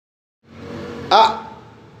ah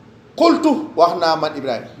qultu wax naa man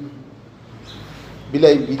Ibrahima bi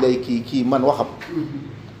lay kii man waxam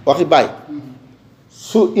waxi baay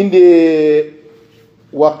su indee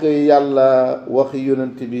waxi yàlla waxi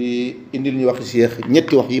yonent bi indil ñu waxi seex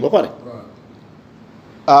ñetti wax yi ba pare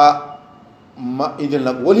ma indil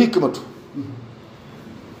nag wal hikmatu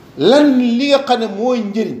lan li nga xam ne mooy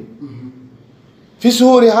njëriñ fi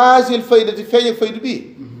suhuri haasil faydati feeñ ak faydu bii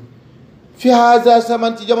fi haza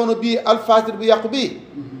saman ci jamono bii alfatir bu yàqu bii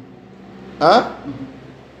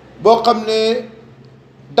boo xam ne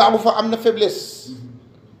daawu fa am na faiblesse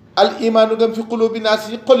al imaanu ngëm fi qulubi naas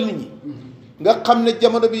yi xol nit ñi nga xam ne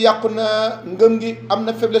jamono bi yàqu na ngëm gi am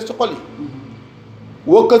na faiblesse ci xol yi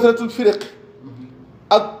wa kasratul firiq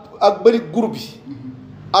ak bëri groupe yi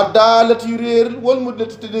adaalati yu réer wal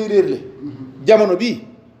mudlati te day réer le jamono bii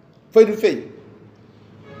fay du feeñ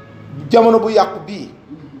jamono bu yàqu bii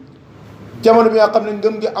jamono bi nga xam ne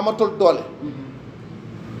ngëm gi amatul doole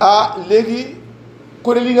léegi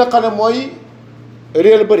kuréel yi nga xam ne mooy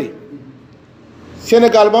réer bëri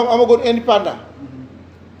Sénégal ba mu amagoon indépendant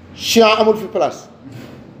Chian amul fi place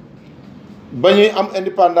ba ñuy am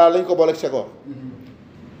indépendant lañ ko booleeg Senghor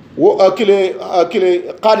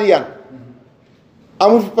kile Qadian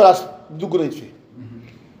amul fi place dugg nañ fi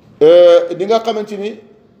di nga xamante ni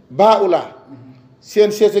Baoula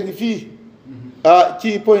seen seese ngi fii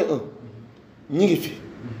ci point 1 ñi ngi fi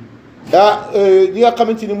ñi nga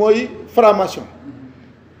xamante ni mooy formation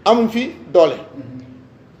amuñ fi doole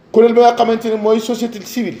kuréel bi nga xamante ni mooy société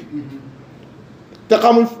civile te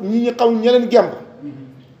xamul ñi xamul ñeneen gemb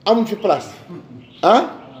amuñ fi place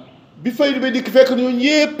bi faydu ba dikk fekk ñooñu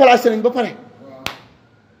yëpp placé nañ ba pare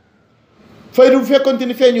faydu bu fekkonte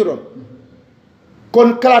ni feeñu doon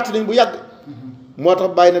kon kalaate nañ bu yàgg moo tax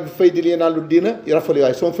bàyyi na bi faydu lii naan lu diina rafetlu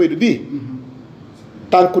waaye sama faydu bii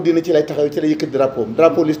tànku diina ci lay taxaw ci lay yëkkati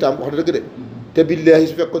drapeau l'islam wax dëgg de te billaahi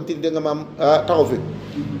su fekkonte ni da nga maam taxaw fi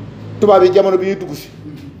tubaab yi jamono bi ñuy dugg si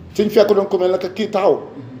suñ fekk doon ko mel naka kii taxaw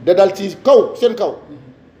da dal ci kaw seen kaw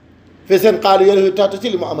fe seen xaalu yéen taata ci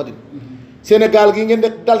li mu amadin Sénégal gi ngeen de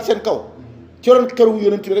dal seen kaw ci ron këru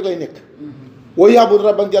yonent bi rek lay nekk woo yaabul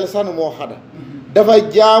rabban jàll sànn moo xada dafay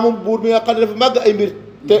jaamu buur bi nga xam ne dafa màgg ay mbir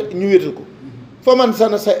te ñu wéetal ko fa man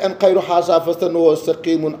sana say an xayru xaasa fastanoo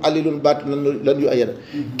saqimun alilun baat lan yu ayada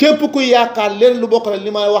képp ku yaakaar leen lu bokk la li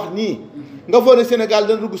ma wax nii nga foog ne Sénégal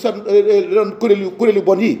dana dugg sa doon kuréel yu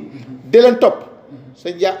bon yi de leen topp sa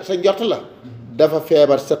njort la dafa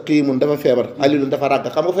feebar saqimun dafa feebar alilun dafa ràgg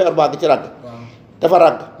xam nga feebar bàgg ci ràgg dafa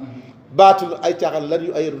ràgg baatul ay caaxaan lan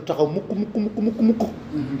yu ayadu taxaw mukk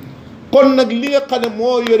kon nag li nga xam ne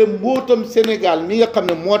moo yore mbóotam Sénégal mi nga xam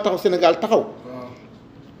ne moo taxaw Sénégal taxaw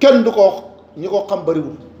kenn du ko wax ñi ko xam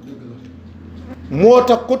bariwul moo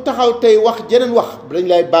tax ku taxaw tey wax jeneen wax dañ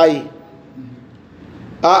lay bàyyi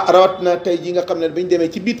rawat na tey ji nga xam ne bañ demee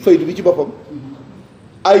ci biir faydu bi ci boppam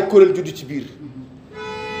ay kuréel juddu ci biir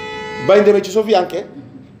bañ demee ci sofiyanke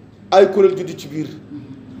ay kuréel juddu ci biir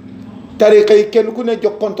tariqa yi kenn ku ne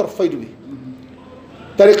jox contre faydu bi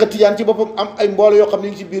tariqa tijaan ci boppam am ay mbooloo yoo xam ne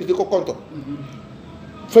ñu ngi ci biir di ko contre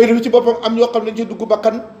faydu bi ci boppam am yoo xam ne dañ ci dugg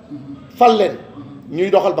bakkan fal leen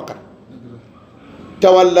ñuy doxal bakkan te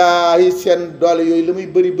wallaahi seen doole yooyu la muy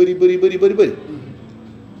bëri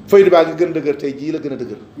faydu baa ngi gën a dëgër tey jii la gën a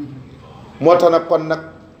dëgër moo tax nag kon nag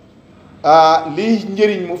lii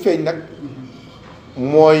njëriñ mu feeñ nag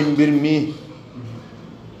mooy mbir mii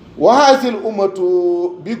waxaasil ummatu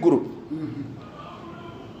bi groupe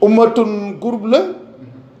ummatun groupe la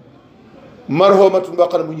marhomatun boo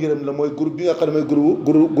xam ne bu njëram la mooy groupe bi nga xam ne mooy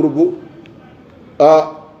groupe bu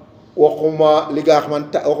waxuma li nga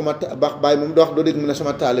xamante waxuma baax bàyyi moom doo wax doo dégg mu ne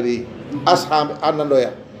sama taalibe yi asxaab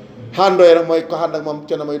àndandooya xàndooya nag mooy ko xànd ak moom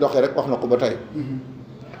ca na may doxee rek wax na ko ba tey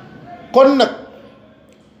kon nag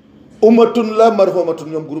ummatun la marhomatun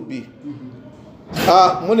ñoom groupe bi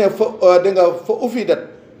mu ne fa da nga fa ufidat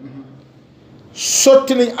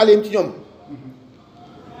sotti nañ alim ci ñoom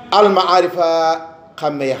al maarifa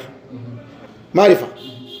xàmme ya maarifa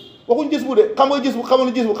waxuñ gis bu de xam nga gis bu xam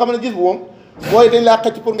ne gis bu moom mooy dañ laa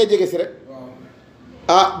xëcc pour nga jege si rek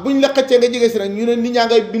buñ la xëccee nga jege si rek ñu ne nit ñaa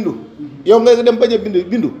ngay bindu yow nga dem bañ a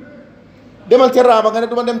bindu demal ca raama nga ne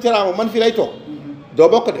duma dem ca raama man fii lay toog doo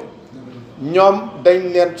bokk de ñoom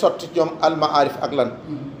dañ leen sotti ñoom al maarif ak lan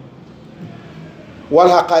wal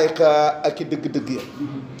xaqaayiqa ak i dëgg-dëgg ya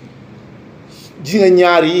ji nga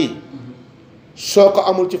ñaar yi soo ko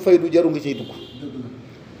amul ci faydu jaru nga ciy dugg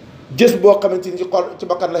jës boo xamante ni ci xol ci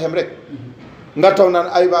bakkan la xem rek nga toog naan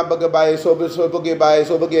ay maa bëgg a bàyyi soo bëggee bàyyi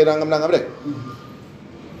soo bëggee nangam rek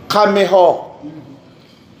xàmme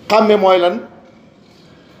xàmme mooy lan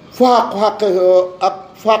fu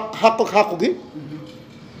xàqu gi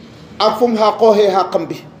ak fu mu xaqooxee xàqam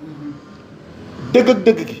bi dëgg ak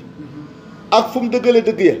dëgg gi ak fu mu dëggale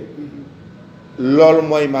dëgg ya loolu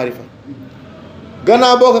mooy maarifa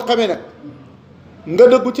gannaaw boo ko xamee nag nga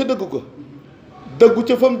dëggu ca dëgg ko dëggu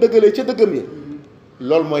ca fa mu dëggalee ca dëggam ya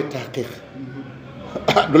loolu mooy taqiq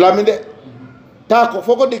du laa mi de taaqo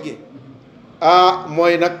foo ko déggee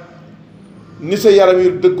mooy nag ni sa yaram yi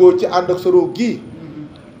dëggoo ci ànd ak sa ruux gii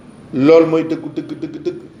loolu mooy dëggu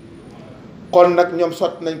dëgg kon nag ñoom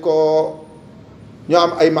sotti nañ ko ñoo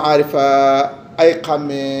am ay maarifa ay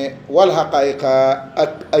xàmmee wal xaqaayiqa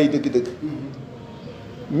ak ay dëgg-dëgg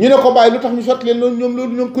ñu ne ko bàyyi lu tax ñu sotti leen loolu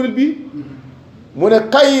ñoom kuréel bii mu ne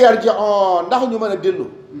kay yarji'un ndax ñu mën a dellu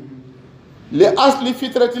li asli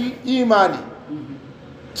fitratil imaan yi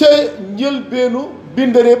ca njëlbeenu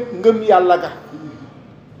bindaréeb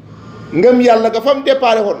ngëm yàlla ga fa mu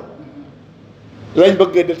déparé woon lañ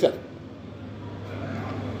bëggee del set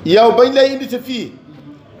yow bañ lay indi sa fii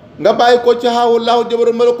nga bàyyi ko ci xaawul laahu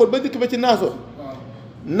jabaru malakoot ba dikk ba ci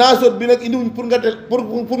naasoot bi nag indiwuñ pour nga del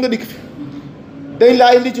pour nga dikk fi dañ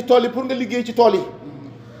laa indi ci tool yi pour nga liggéey ci tool yi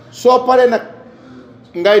soo paree nag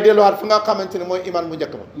ngay delluwaat fa nga xamante ne mooy imaan bu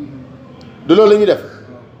njëkk ba du loolu la ñuy def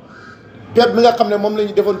pepp bi nga xam ne moom la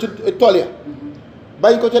ñu defoon ci tool ya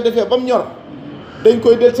bañ ko ca defee ba mu ñor dañ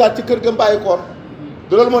koy del saat ci kër ga bàyyi koon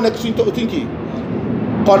du loolu moo nekk suñ kii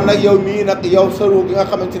kon nag yow mii nag yow saru gi nga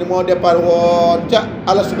xamante ni moo départ woon ca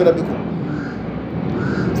alastu bi rabbikum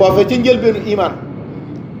foofee ca njëlbeenu imaan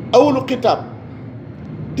awulu xitaab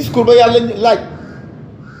discours ba yàlla laaj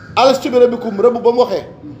alastu bi rabbikum rëbb ba mu waxee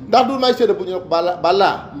ndax dul may séeda bu ñu ne ko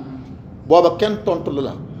balaa booba kenn tontu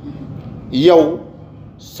la yow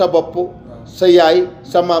sa bopp sa yaay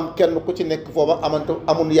sa maam kenn ku ci nekk foofa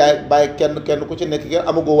amul yaay bàyyi kenn ku ci nekk kenn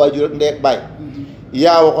amagoo waajur ak ndey ak bàyyi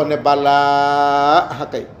yaa waxoon ne balaa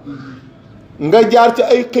xakay nga jaar ci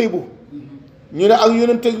ay xëy bu ñu ne ak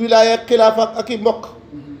yonent ak wilaaya xilaafa ak i mbokk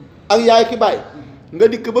ak yaay ki bàyyi nga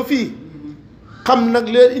dikk ba fii xam nag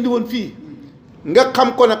leen indi woon fii nga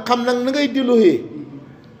xam ko nag xam nag na ngay delluwee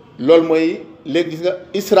loolu mooy léegi gis nga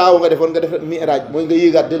isra nga defoon nga def mi'raaj mooy nga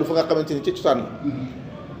yéegaat dellu fa nga xamante ni ci cosaan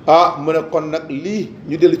la mu ne kon nag lii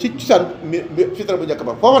ñu dellu ci cosaan fitra bu njëkk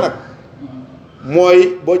ba foofa nag mooy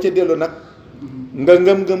boo ca dellu nag nga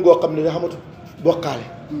ngëm-ngëm goo xam ne nga xamatu bokkaale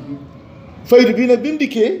faydu bii nag bi mu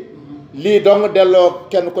dikkee lii dong delloo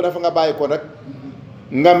kenn ku ne fa nga bàyyi ko nag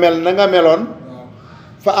nga mel na nga meloon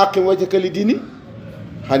fa aqim wajhaka li diini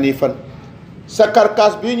hanifan sa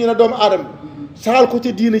karkaas bii ñu ne doomu aadama saxal ko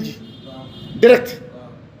ca diina ji direct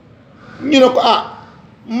ñu ne ko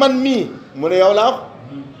man mii mu ne yow laa wax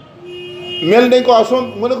mel nañ ko waaw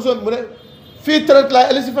mu ne ko mu ne fii traite laa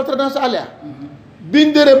elesi fa traite sa alia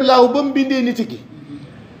bindereeb laaw ba mu bindee nit gi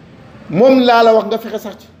moom laa la wax nga fexe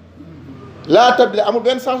sax ci laa tabdila amul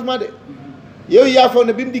benn changement de yow yaa foog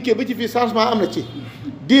ne bi mu dikkee ba ci fii changement am na ci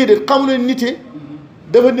déedéet xamuleen nite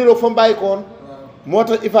dafa niroog fa mu bàyyi ko woon moo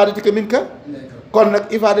tax ifaadatika min ka kon nag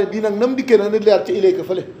ifaada bii nag na mu dikkee nag na leer ci ilayka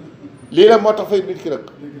fële lii la moo tax faydu bi dikk nag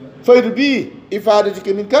faydu bii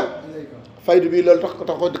ifaadatika min ka faydu bii loolu tax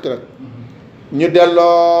ko dikk nag ñu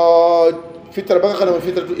delloo fitra ba nga xam ne mooy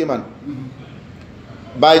fitratu iman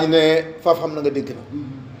bàyyi ne faaf xam na nga dégg na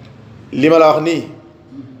li ma la wax nii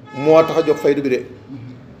moo tax a jóg faydu bi de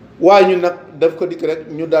waaye ñun nag daf ko dikk rek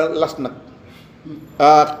ñu daal las nag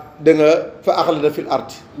da nga fa axlada fil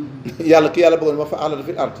ard yàlla ki yàlla bëggoon ma fa axlada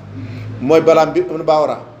fil ard mooy balaam bi am na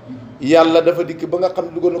baawara yàlla dafa dikk ba nga xam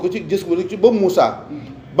ne duggoon na ko ci gis ko ci ba Muusaa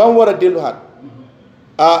ba mu war a delluwaat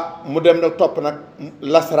mu dem nag topp nag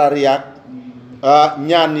lasraar yaag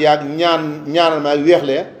ñaan yaag ñaanal ma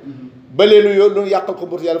weexlee ba léegi lu yàqal ko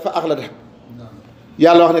mbir yàlla fa axlada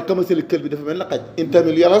yàlla wax ne kamasali kël bi dafa mel na xaj in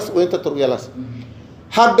tamil yalas wa in tatruk yalas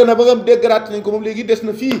xàgg na ba nga déggaraat nañ ko moom léegi des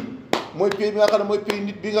na fii mooy pays bi nga xam ne mooy pays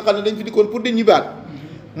nit bi nga xam ne dañ fi dikkoon pour di ñibbaat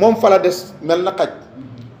moom fa la des mel na xaj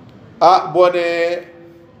boo ne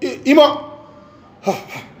ima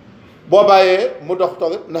boo bàyyee mu dox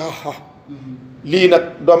toog na lii nag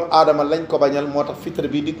doomu aadama lañ ko bañal moo tax fitra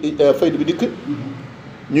bi dikk faydu bi dikk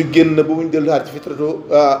ñu génn ba muñ delluwaat ci fitratu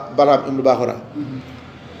balaam ibnu baaxura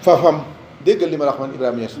fafam déggal li ma la wax man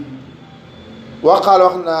Ibrahima Niass waqaal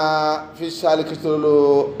wax naa fi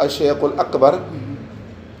salikatulu a cheikhul akbar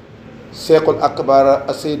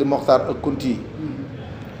a Seyd Mokhtar al Kunti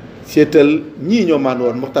seetal ñii ñoo maan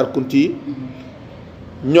woon Mokhtar Kunti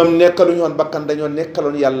ñoom nekkaluñu woon bakkan dañoo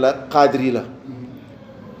nekkaloon yàlla xaadir yi la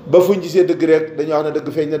ba fuñ gisee dëgg rek dañoo wax ne dëgg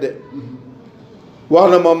feeñ na de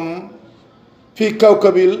wax na moom fii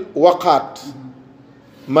kawkabil waqaat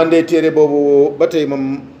man de téere boobu ba tey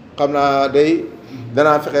moom xam naa day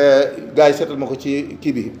danaa fexe gars yi seetal ma ko ci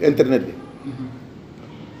kii bi internet bi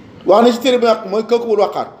wax na ci téere bi nag mooy kawkabul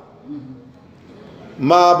waqaat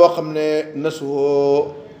maa boo xam ne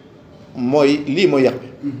nasuhoo mooy lii mooy yàq bi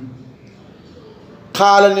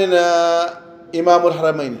xaala ne na imaamul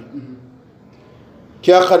xaramayni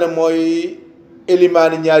ki nga xam ne mooy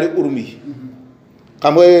élimaani ñaari urum yi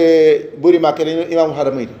xam nga bëri màkke dañu imaamul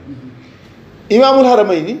xaramayni imaamul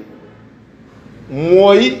xaramayni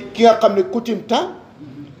mooy ki nga xam ne kutimta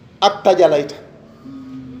ak tajalayta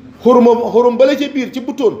xurum bala ca biir ci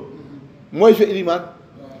butoon mooy fa élimaan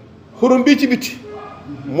xurum bii ci bitti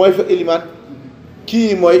mooy fa élimaan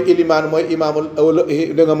kii mooy élimaan mooy imaamul awal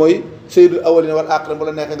da nga mooy sayyidul awwalina wal aaxirin bu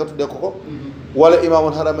la neexee nga tuddee ko ko wala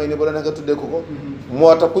imaamul xaramayni bu la neexee nga tuddee ko ko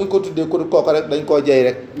moo tax kuñ ko tuddee ku kooku rek dañ koo jey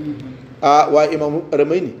rek waaye imaamul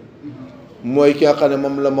xaramayni mooy ki nga xam ne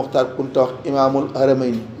moom la Moxtaar Kunta wax imaamul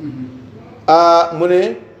xaramayni mu ne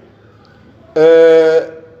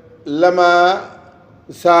lama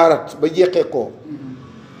saarat ba jeexee ko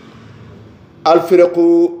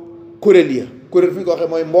alfiraqu kuréel ya kuréel fi ñu ko waxee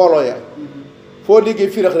mooy mbooloo ya foo déggee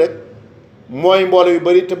firaq rek mooy mbooloo yu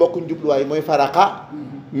bari te bokkuñ jubluwaay mooy faraqa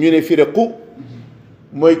ñu ne firaqu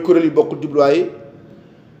mooy kuréel yu bokkul jubluwaay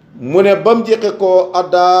mu ne ba mu jeexee ko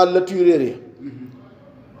adda la turéer ya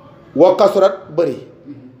wa kasurat bëri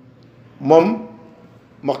moom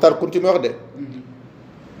Moxtaar Kunti mi wax de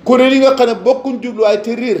kuréel yi nga xam ne bokkuñ jubluwaay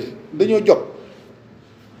te réer dañoo jóg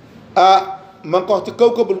ma ngi ko wax ci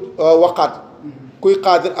kaw kabul waqaat kuy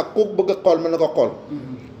xaadir ak ku bëgg a xool mën na ko xool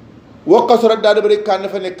wakkasu rek daa da bëri kaan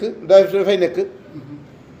dafay nekk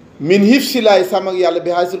min hif si laay sàmm ak yàlla bi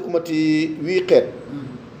haasil umati wii xeet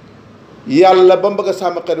yàlla ba mu bëgg a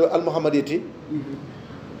sàmm xeet wi almuhammadiyati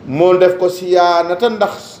moo def ko siyaanata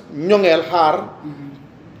ndax ñoŋeel xaar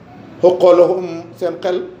xoqoolahum seen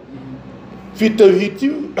xel fii tawhid ci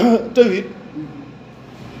tawhid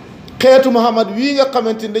xeetu Muhammad wii nga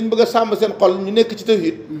xamante ni dañ bëgg a sàmm seen xol ñu nekk ci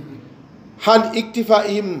tawhid xan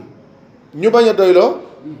iktifaihim ñu bañ a doyloo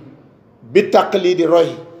bi tàq lii di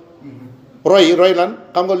roy lan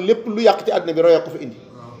xam nga lépp lu yàq ci àddina bi roy ko fa indi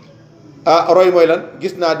roy mooy lan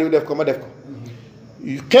gis naa diw def ko ma def ko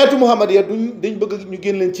xeetu Muhammad ya dañ bëgg ñu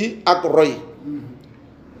génn leen ci ak roy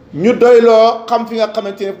ñu doyloo xam fi nga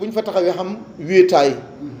xamante ne bu ñu fa taxawee xam wéetaay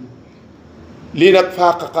lii nag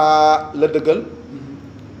faaqaqaa la dëggal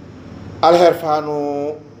alxerfaanu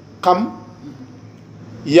xam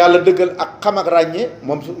yàlla dëggal ak xam ak ràññee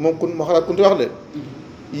moom kun ma xalaat kunti wax de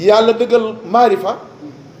yàlla dëggal maarifa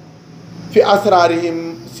fi asraarihim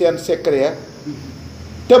seen secret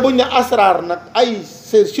te buñ ne asraar nag ay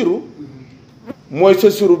sa siru mooy sa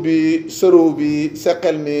siru bi sëru bi sa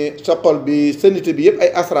xel mi sa xol bi sa nit bi yëpp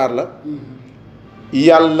ay asraar la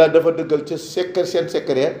yàlla dafa dëggal ca secret seen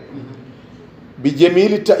secret bi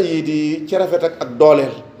jëmili ta'yidi ci rafet ak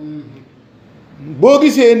dooleel boo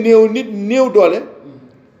gisee néew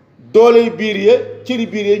doole biir ya cëri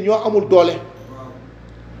biir ya ñoo amul doole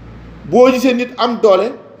boo gisee nit am doole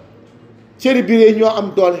cëri biir ya ñoo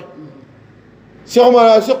am doole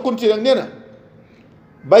Cheikh Kunti nag nee na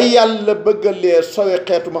ba yàlla bëggalee sowe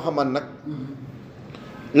xeetu Muhammad nag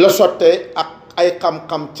la sottee ak ay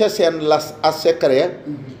xam-xam ca seen las ak secret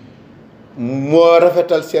moo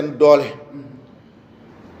rafetal seen doole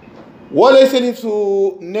wala seen hif su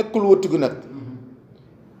nekkul wëttugu nag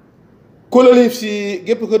ku la hif si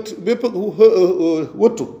bépp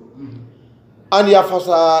wëttu an yaa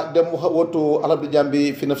fasa dem wëttu alhamdu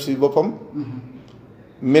jàmbi fi naf si boppam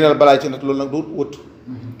minal balaay ci nag loolu nag du wëttu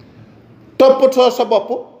toppatoo sa bopp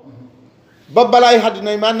ba balaay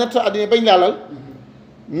àddina maa natt àddina bañ laalal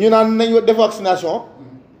ñu naan nañ def vaccination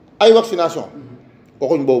ay vaccination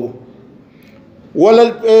waxuñ boobu wala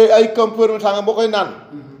ay comprimé tàngam boo koy naan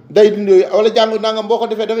day dindi yooyu wala jàng nangam boo ko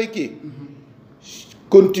defee dafay kii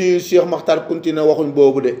Kunti Cheikh Moxtaar Kunti na waxuñ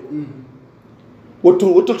boobu de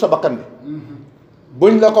wëttul sa bakkan bi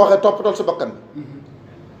buñ la ko waxee toppatoo sa bakkan bi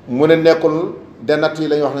mu ne nekkul de natt yi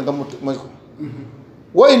la ñuy wax ne nga moy ko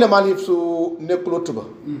woy na maan hif su nekkul wëttu ba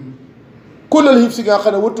kullal hif si nga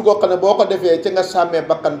xam ne wëttu goo xam ne boo ko defee ci nga sàmmee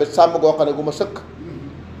bakkan bi sàmm goo xam ne gu ma sëkk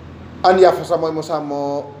an yafa sa mooy mu sàmm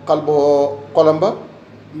xal boo xolam ba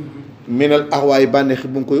minal axwaay bànneexi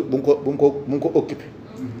bu mu ko occupé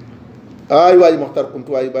ay waaye Moxtaar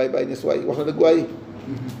Kunti waaye bàyyi ñes waay wax na dëgg waaye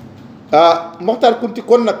Moxtaar Kunti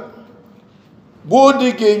kon nag boo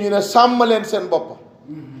déggee ñu ne sàmm leen seen bopp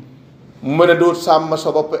mu ne doo sàmm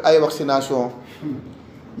sa bopp ay vaccination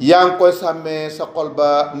yaa ngi koy sàmmee sa xol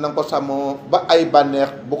ba na nga ko sàmm ba ay bànneex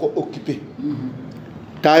bu ko occupé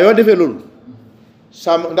taa yoo defee loolu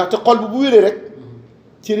sàmm ndaxte xol bi bu wéree rek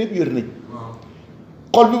cër yëpp wér nañ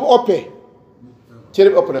xol bi bu oppee cër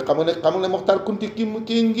yëpp opp na xam nga ne Moxtaar Kunti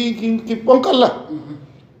ki ponkal la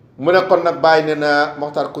mu ne kon nag bàyyi ne na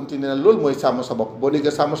Moxtaar Kunti ne na loolu mooy sàmm sa bopp boo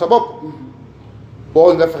déggee sàmm sa bopp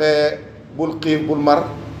boo nga fexe bul xiif bul mar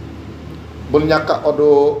bul ñàkk a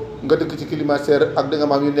odo nga dëkk ci climatiseur ak da nga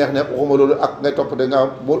maam yu neex neex waxuma loolu ak ngay topp da nga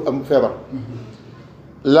bul am feebar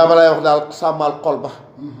la ma lay wax daal sàmmal xol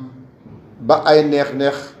ba ay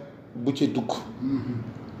neex-neex bu ci dugg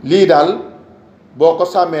lii daal boo ko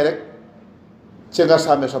sàmmee rek ci nga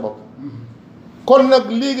sàmmee sa bopp kon nag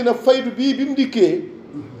léegi nag faydu bii bi mu dikkee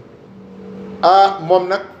moom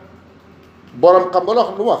nag borom xam nga loo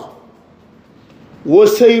xam lu wax wa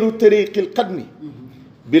sayru tariqil xadmi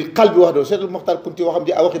bil qalbi wax doo seetul Moxtaar Kunti waxam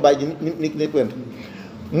ji waxi bàyyi ji ni went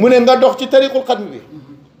mu ne nga dox ci tariqul xadmi bi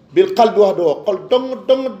bil qalbi wax doo xol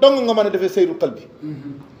dong nga mën a defee sayrul qalbi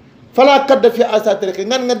falaa kadda fi asa tariqi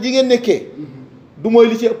ngan ji ngeen nekkee du mooy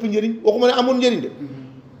li ci ëpp njëriñ waxuma ne amul njëriñ de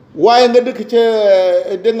waaye nga dëkk ca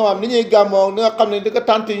dégg nga maam ni ñuy gàmmoo ni nga xam ne di ko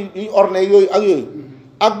tànt ñu orne yooyu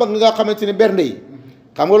ak ba nga xamante ni bernde yi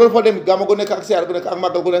xam nga loolu fa dem gàmmo gu nekk ak siyaar gu nekk ak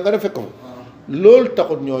màggal gu nekk nga dem fekk fa loolu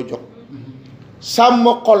taxut ñoo jox sàmm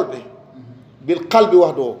xol bi bil xal bi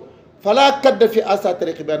wax doo falaa kadda fi asa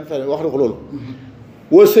tariqi bi an fe wax na ko loolu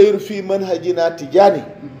wa sayru fii manhajina tijaani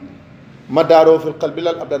ma daaroo fil xal bi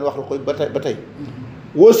lal ab daan wax na ko ba tey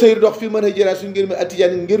wa sayru dox fii manhajina suñu ngir mi a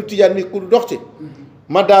tijaani ngiru tijaan mi ku dox ci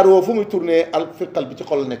ma daar woo fu muy tourné al fiqal bi ci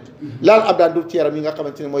xol nekk laal ab daan du ci yaram yi nga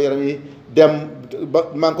xamante ni mooy yaram yi dem ba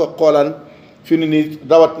maa ngi ko xoolaan fi ni nii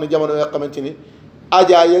rawat na jamono nga xamante ni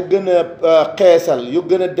ajaa ya gën a xeesal yu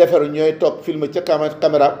gën a defaru ñooy toog film ca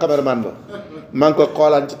caméraman ba maa ngi ko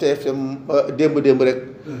xoolaan ci TFM démb rek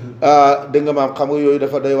dégg nga maam xam nga yooyu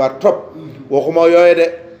dafa doy waar trop waxuma yooyu de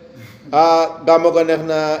gàmmo ga neex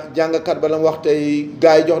na jàngkat ba la mu wax tey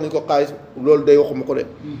gars yi jox nañ ko xaalis loolu day waxuma ko de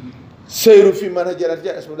seyru fi mën a jërat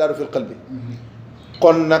ja esma daaru fil qalbi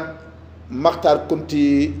kon nag Moxtaar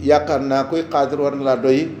Kunti yaakaar naa kuy xaadir war na laa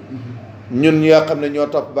doy ñun ñi nga xam ne ñoo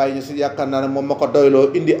topp bàyyi ñu si yaakaar naa ne moom ma ko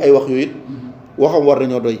doyloo indi ay wax yooyu it waxam war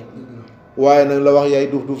nañoo doy waaye nag la wax yaay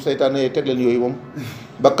duuf seytaane yaay teg leen yooyu moom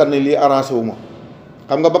bakkan ne lii arrangé wu ma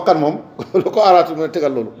xam nga bakkan moom lu ko arrangé mu ne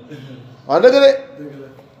tegal loolu wax dëgg de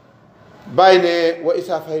bàyyi ne wa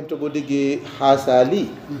isaa fahimta boo déggee xaasaa lii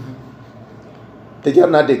te jar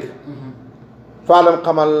naa dégg faalam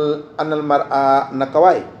xamal anal mar a naka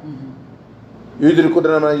waay yudri ko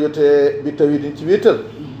dana mën a yotee bi tawhid ci wéetal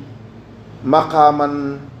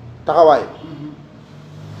maqaaman taxawaay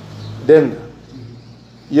dégg nga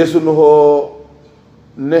yesunuhoo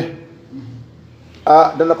ne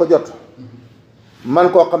dana ko jot man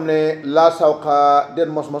koo xam ne laa sawqa den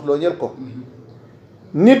mos loo ñel ko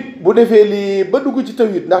nit bu defee lii ba dugg ci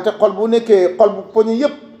tawhid ndaxte xol bu nekkee xol bu poñe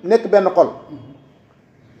yëpp nekk benn xol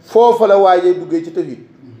foofa la waajee duggee ci tawhid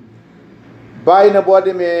bàyyi na boo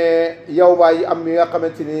demee yow waay am yi nga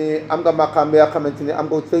xamante ni am nga maqaam bi nga xamante ni am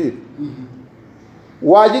nga ci tawhid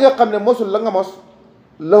waa ji nga xam ne mosul la nga mos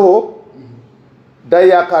lawoo day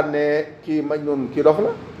yaakaar ne kii mañ noonu kii dof la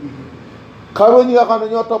xamoo ñi nga xam ne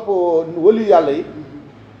ñoo topp wëlu yàlla yi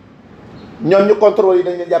ñoom ñu contrôle yi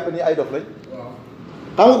dañ leen jàppe ni ay dof lañ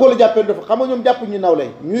xam nga ko la jàppee dof xam nga ñoom jàpp ñu nawle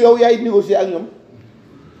ñu yow yaay négocier ak ñoom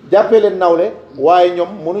jàppee leen nawle waaye ñoom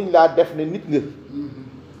mënuñ laa def ne nit nga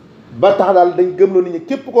ba tax daal dañ gëmloo nit ñi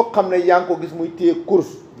képp ko xam ne yaa ngi ko gis muy téye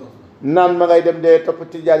course naan ma ngay dem dee topp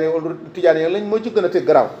tijaan yi lañ moo ci gën a te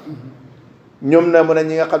garaaw ñoom na mën a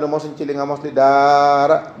ñi nga xam ne mosuñ ci li nga mos li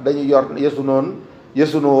daara dañuy yor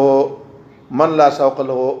yesu noo man laa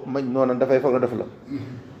sawqaloo mañ noonu dafay foog na def la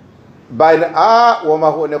bàyyi na woo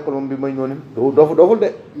maa ko nekkul moom bi mañ noonu doful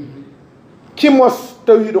de ki mos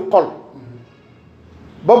tawhidu xol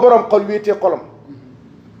ba borom xol wéetee xolam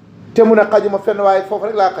te mun a xajuma fenn waaye foofu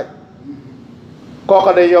rek laa xaj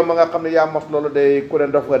kooka day yow ma nga xam ne yaa mos loolu day ku ne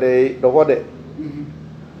dof nga day dofoo de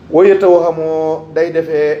woyata woo xamoo day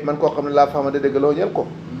defee man koo xam ne laa faama de dégg loo ñel ko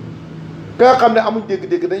ka nga xam ne amuñ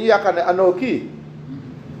dégg-dégg dañuy yaakaar ne anoo kii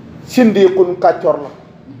sindiqun kàccoor la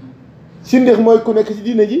sindiq mooy ku nekk ci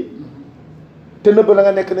diine ji te nëbb la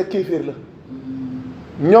nga nekk ne kéeféer la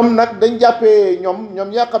ñoom nag dañ jàppee ñoom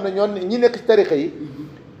ñaa xam ne ñoon ñi nekk ci tarixa yi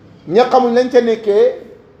ña xamuñ lañ ca nekkee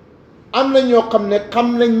am na ñoo xam ne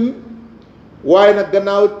xam nañ waaye nag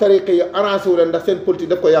gannaaw tarixa yi arrangé wu leen ndax seen politique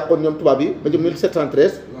daf ko yàqoon ñoom tubaab yi ba jëm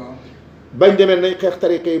 1713 bañ demee nañ xeex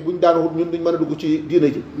tarixa yi buñ daan wut ñun duñ mën a dugg ci diina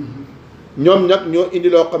ji ñoom nag ñoo indi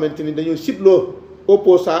loo xamante ni dañoo cibloo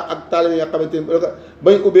opposant ak taalibe yi nga xamante ni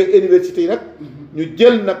bañ ubbee université yi nag ñu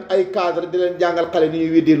jël nag ay cadre di leen jàngal xale ni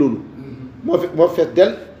ñuy weddee loolu moo fees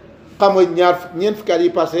del xam nga ñeent fukki at yi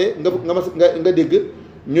passé nga dégg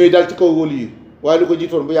ñuy dal ci kaw wóolu yi waaye lu ko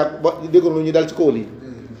jiitoon bu yàgg ba déggoon ñu dal ci kaw wóolu yi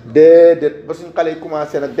déedéet ba suñ xale yi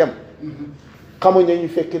commencé nag dem xamuñ ne ñu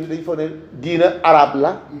fekk ni dañ foog ne diina arabe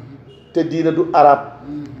la te diina du arabe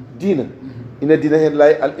diina ina dina heen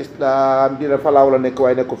lay al islam dina falaaw la nekk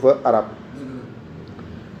waaye nekkul fa arab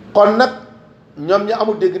kon nag ñoom ñi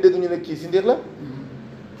amul dégg-dégg ñu ne kii sindiq la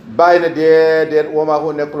bàyyi na déedéet wamaa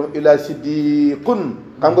huwa nekkul illa siddiqun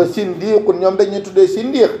xam nga sindiqun ñoom dañuy tuddee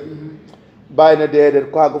sindiq bàyyi na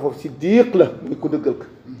déedéet ko àgg foofu siddiq la muy ko dëggal ko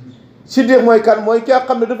siddiq mooy kan mooy ki nga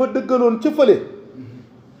xam ne dafa dëggaloon ca fële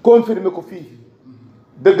confirmer ko fii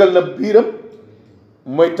dëggal na biiram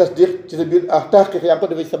mooy tasdiq ci sa biir tahqiq yaa ngi ko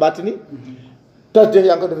defee ci sa baatini tasdiq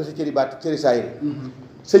yaa ngi ko defee sa cëri baat cëri saayir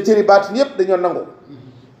sa cëri baatini yëpp dañoo nangu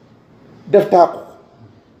def taaku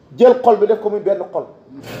jël xol bi def ko muy benn xol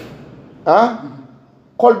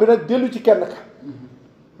xol bi nag dellu ci kenn ka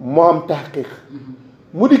moo am tahqiq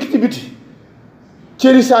mu dikk ci biti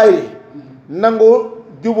cëri saayir yi nangu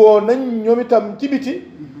juboo nañ ñoom itam ci biti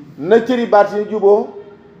na cëri baatini juboo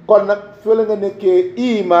kon nag fii la nga nekkee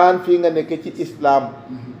imaan fii nga nekkee ci islaam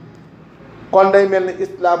kon day mel ni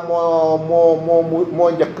islaam moo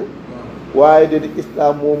njëkk waaye déedéet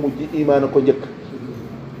islaam moo mujj imaan a ko njëkk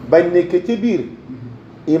bañ nekkee ca biir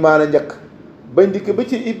imaan a njëkk bañ dikk ba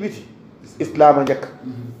ci ibiti islaam a njëkk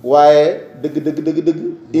waaye dëgg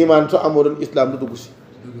imaan soo amoo doon islaam du dugg si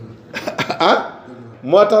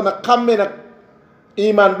moo tax nag xàmme nag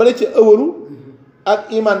imaan bala ci ëwalu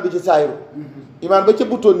ak imaan bi ci saayiru imaan ba ca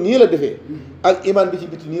butoon nii la defee ak imaan bi ci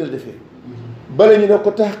biti nii la defee bala ñu ne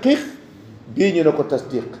ko tahqiq bii ñu ne ko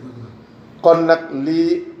tasdiq kon nag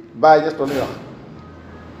lii bàyyi ñes doon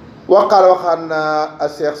wax waxaan na a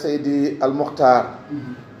Cheikh Seydi al Muxtaar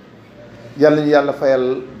yàlla ñu yàlla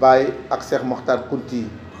fayal Baay ak Cheikh Muxtaar Kunti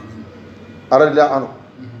radiyallaahu anhu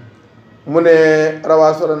mu ne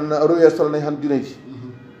rawaa solo na ruwee solo nañ xam junne ji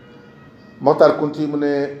Muxtaar Kunti mu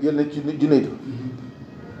ne yël na ci junne ji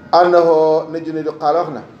annahu ne junne di xaala wax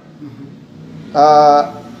na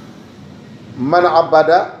man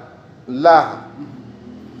abada laaha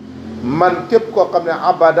man képp koo xam ne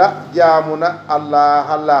abada jaamu na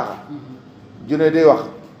allah laaha junne day wax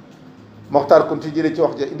Moxtaar Kunti jële ci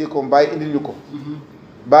wax ja indi ko Baay indil ñu ko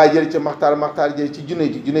Baay jële ci Moxtaar jële ci junne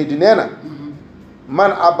di nee na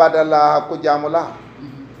man abada laaha ku jaamu laaha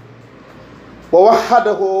wa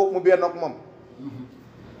waxadahu mu benn ak moom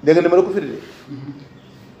dégg nga ni ma la ko firi de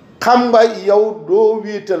xam nga yow doo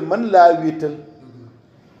wéetal man laa wéetal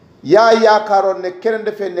yaa yaakaaroon ne keneen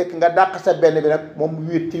dafay nekk nga dàq sa benn bi nag moom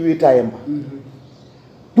wéet ci wéetaayam ba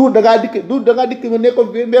du dangaa dikk ma nekkoon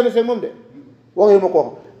benn fee moom de waxee ma ko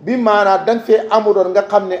wax bi maanaam danga fee amu doon nga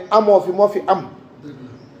xam ne amoo fi moo fi am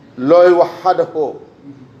looy wax xadakoo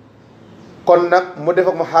kon nag mu def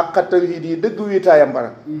ak mu xàqa tawhiid yi dëgg wéetaayam ba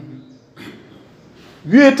nag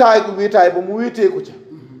wéetaay ba mu wéetee ko ca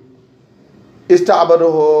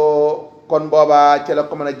istaabadahu kon boobaa ci la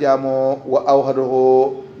ko mën a jaamoo wa awhadahu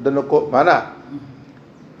dana ko maanaam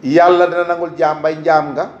yàlla dana nangul jaam bay njaam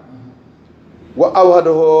nga wa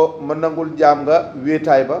awhadahu ma nangul jaam nga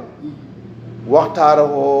wéetaay ba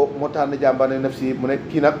waxtaarahoo mu tànn jaam ba ne nafsi mu ne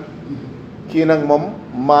kii nag moom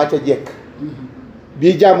maa ca jekk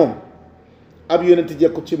bii jaamam ab yonenti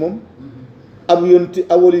jekku ci moom ab yonenti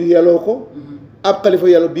awali yelloo ko ab xalifa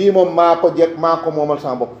yello bii moom maa ko jekk maa ko moomal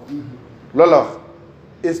sama bopp loolu la wax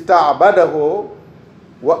istaabadahu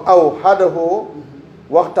wa awhadahu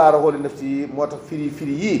waxtaarahu li nafsi moo tax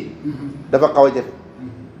firi yii dafa xaw a jafe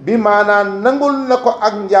bi maanaam nangul na ko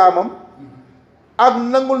ak njaamam ak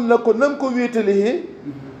nangul na ko nam ko wéetalihi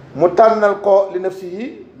mu tànnal ko li nafsi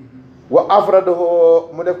wa afradahu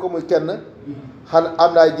mu def ko muy kenn xan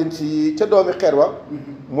am naa jinsi yi ca doomi xeer wa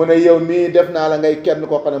mu ne yow mii def naa la ngay kenn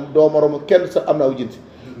koo xam ne doo moroomu kenn sa am naa wu jinsi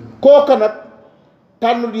kooka nag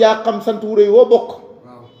tànnut yaa xam sant wu rëy woo bokk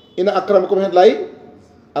ina akramakum indallahi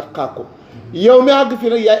atqaakum yow mi àgg fii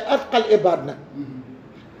nag yaay atqal ibaad nag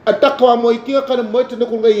a taqwa mooy ki nga xam ne mooy te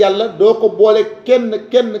nekkul nga yàlla doo ko boole kenn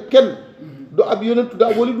du ab yonent du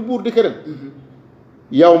ab wali du buur di keneen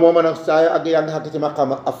yow moo mën a saa yoo ak yaa ngi xàgg ci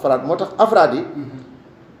maqaama afraad moo tax afraad yi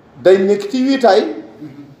day nekk ci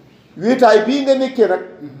wiitaay bii nga nekkee nag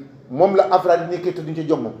moom la afraad yi nekkee te duñ ci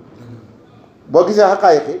jom moom boo gisee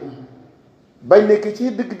xaqaayiqi bañ nekk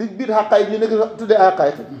ci dëgg biir xaqaayiq ñu nekk tuddee ay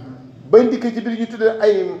xaqaayiq bañ dikkee ci biir ñu tuddee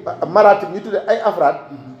ay maratib ñu tuddee ay afraad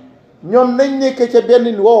ñoom nañ nekkee ca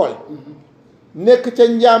benn woowal nekk ca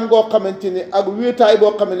njaam goo xamante ni ak wéetaay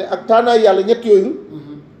boo xam ne ak taanaay yàlla ñett yooyu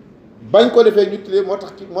bañ ko defee ñu tuddee moo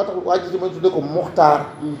tax waa ji si ma tuddee ko muxtaar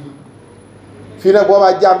fii nag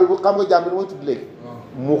boobaa jaam bi bu xam nga jaam bi lu mooy tudd léegi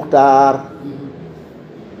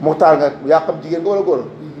muxtaar nga yaa xam jigéen nga wala góor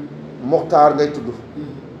muxtaar ngay tudd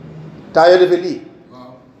taa yoo defee lii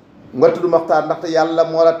nga tudd muxtaar ndaxte yàlla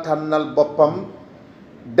moo la tànnal boppam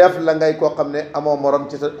def la ngay koo xam ne amoo morom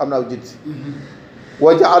ci sa am naaw jinsi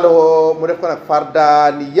wa ja'alahu mu def ko nag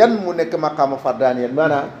fardaaniyan mu nekk maqaama fardaaniyan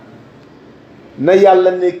maanaam na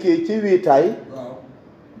yàlla nekkee ci wéetaay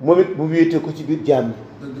moom it mu wéete ko ci biir jaam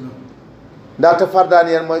yi ndaxte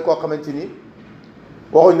fardaaniyan mooy koo xamante ni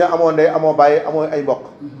waxuñ ne amoo ndey amoo bàyyi amoo ay mbokk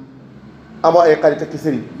amoo ay xarit ak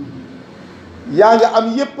sëriñ yaa nga am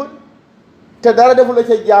yépp te dara defu la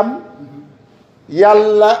ca jaam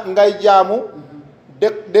yàlla ngay jaamu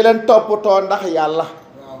de leen toppatoo ndax yàlla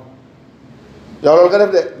yow loolu nga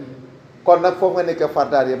def de kon nag foofu nga nekkee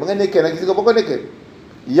fardaaniya ba nga nekkee nag gis nga ba ko nekkee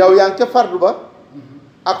yow yaa ngi ca fardu ba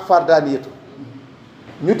ak fardaaniyatu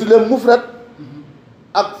ñu tuddee mufrad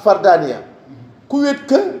ak fardaaniya ku wét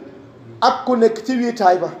ka ak ku nekk ci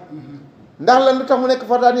wéetaay ba ndax lan lu tax mu nekk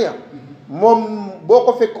fardaaniya moom boo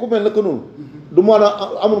ko fekk ku mel na ko noonu du mën a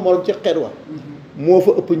amul morom ci xeet wa moo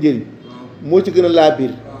fa ëpp njëriñ moo ci gën a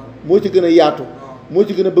laabiir moo ci gën a yaatu moo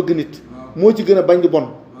ci gën a bëgg nit moo ci gën a bañ di bon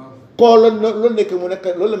koo loolu nekk mu nekk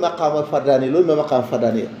loolu la maqaama fardaani loolu ma maqaama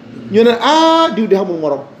fardaani ñu ne diw di xamul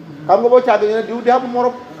morom xam nga boo càgg ñu ne diw di xamul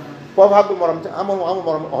morom foofu xamul morom amul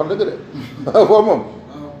morom wax dëgg de foofu moom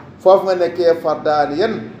foofu nga nekkee fardaani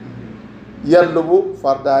yan lubu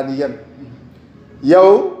fardaani yan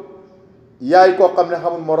yow yaay koo xam ne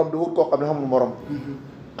xamul morom di wut koo xam ne xamul morom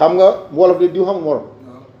xam nga wolof de diw xamul morom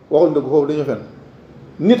waxuñ dëgg foofu dañu fen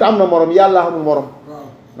nit am na morom yàlla xamul morom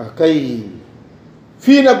kay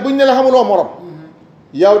fii nag buñ ne la xamuloo morom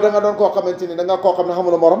yow da nga doon koo xamante ni da nga koo xam ne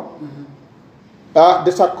xamuloo morom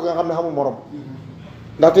di sàkk ko nga xam ne xamul morom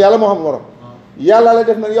ndaxte yàlla moo xamul morom yàlla la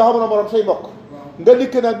def nag yow xamuloo morom say mbokk nga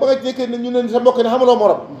dikk nag ba nga jékkee ne ñu ne sa mbokk ne xamuloo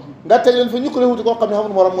morom nga teg leen fa ñu ko ne wuti koo xam ne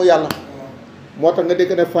xamul morom mooy yàlla moo tax nga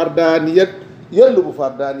dégg ne fardaaniyan yàlla bu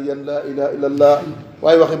fardaaniyan laa ilaaha illallah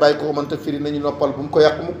waaye waxi bàyyi ko mënta firi nañu noppal bu mu ko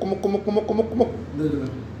yàq mukk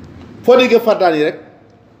foo déggee fardaan yi rek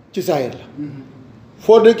ci saahir la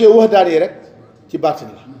foo déggee wahdaan yi rek ci baatin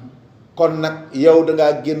la kon nag yow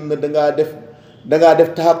dangaa génn dangaa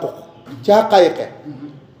def taxaquq ci xaqaayiqe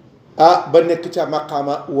ba nekk ca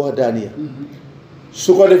maqaama wahdaaniya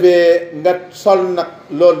su ko defee nga sol nag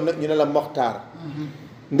loolu nag ñu ne la moxtaar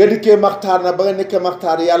nga dikkee maxtaar nag ba nga nekkee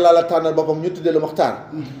maxtaar yàlla la tànnal boppam ñu tuddee la maxtaar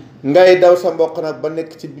ngay daw sa mbokk nag ba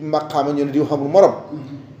nekk ci maqaama ñu ne diw xamul morom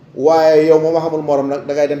waaye yow moom xamul morom nag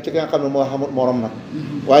dangay dem ci ki nga xam ne moo xamul morom nag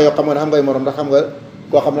waaye yow xam nga ne xam ngay morom ndax xam nga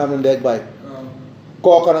koo xam ne am na ndey ak bàyyi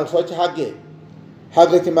kooku nag soo ci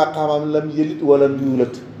xàgg ci maqaamam lam yëlit wala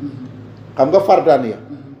yuulat xam nga fardaaniya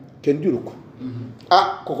kenn juru ko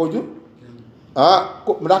ko ko jur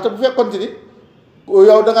ndaxte bu fekkoon ci ni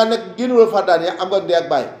yow da nga nekk génnuloo fardaan ya am nga ndey ak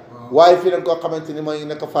bàyyi waaye fii nag koo xamante ni mooy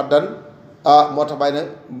nekk fardan moo tax bàyyi na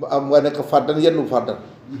nga nekk fardan yenn fardan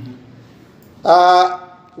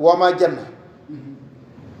wama janna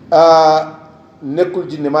nekkul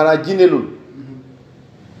jinne maanaam jinnelul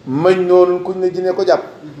mañ noonu kuñ ne jinne ko jàpp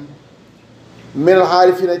minal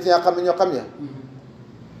xaarifiina ci nga xam ne ñoo xam ya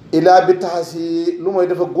ilaa bi taxasi lu mooy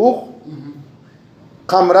dafa guux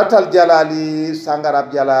xamratal jalaal yi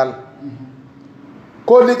sàngaraab jalaal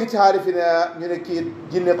koo léegi ci xaarifi ne ñu ne kii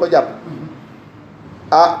jinne ko jàpp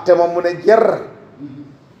te moom mu ne jar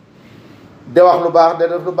de wax lu baax de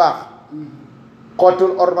def lu baax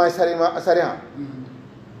xottul ormay sariya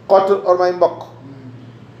xottul ormay mbokk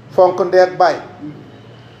fonk ndey ak baay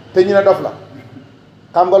te ñu ne dof la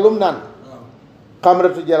xam nga lum naan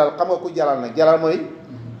xamratu jalal xam nga ku jalal nag jalal mooy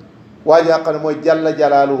waa ji nga xam ne mooy jalla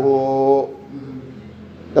jalaaluhu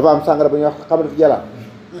dafa am sàngara bu ñuy wax xamratu jalal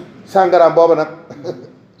sàngaraam booba nag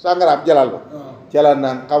sàngaraam jalal ba jalal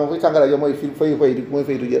naan xam nga fu sàngara yo mooy faydu mooy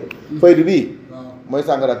faydu bii mooy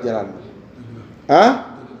sàngaraam jalal ba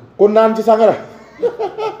ku naan ci sàngara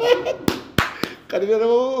xadi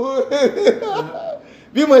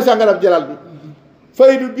bii mooy sàngaraam jalal bi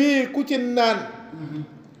faydu bii ku ci naan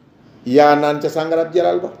yaa naan ca sàngaraab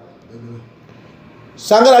jalal ba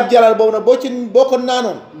sàngaraab jalal boobu nag boo ko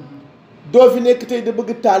naanoon doo fi nekk tey da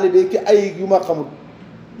bëgg taalibe ki ay yu ma xamul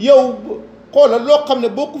yow xoolal loo xam ne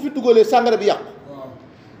boo ko fi dugalee sàngara bi yàqu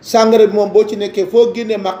sàngara bi moom boo ci nekkee foo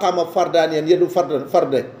génnee maqaama fardaaniyeen yeddu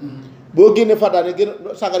farde boo génnee fardaaniyeen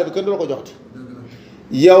gën sàngara bi kenn du la ko joxti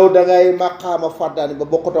yow da ngay maqaama fardaani ba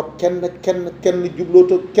bokkatoo kenn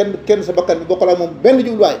jublooto kenn sa bakkan bi bokkul ak moom benn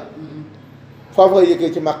jubluwaay foofu nga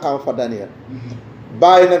yëgee ci maqaama fardaaniya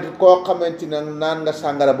bàyyi nag koo xamante ne naan nga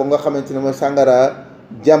sàngara ba nga xamante ne mooy sàngara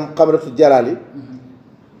jam xamratu jalaali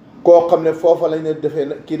koo xam ne foofa lañ ne defee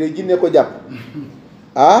kii de jinne ko jàpp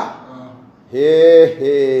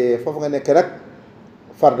foofu nga nekk rek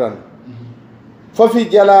fardan fa fi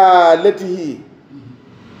jalaalatihi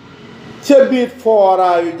ca biir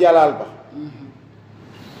fooraayu jalaal ba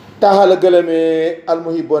taxala gëlëmee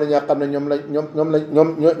almuhiboona ñaa xam ne ñoom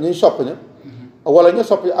ñu sopp ña wala ña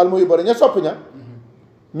sopp almuhi bara ña sopp ña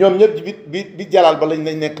ñoom ñëpp bi jalaal ba lañ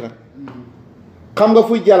nekk nag xam nga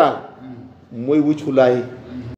fuy jalaal mooy wuccu laay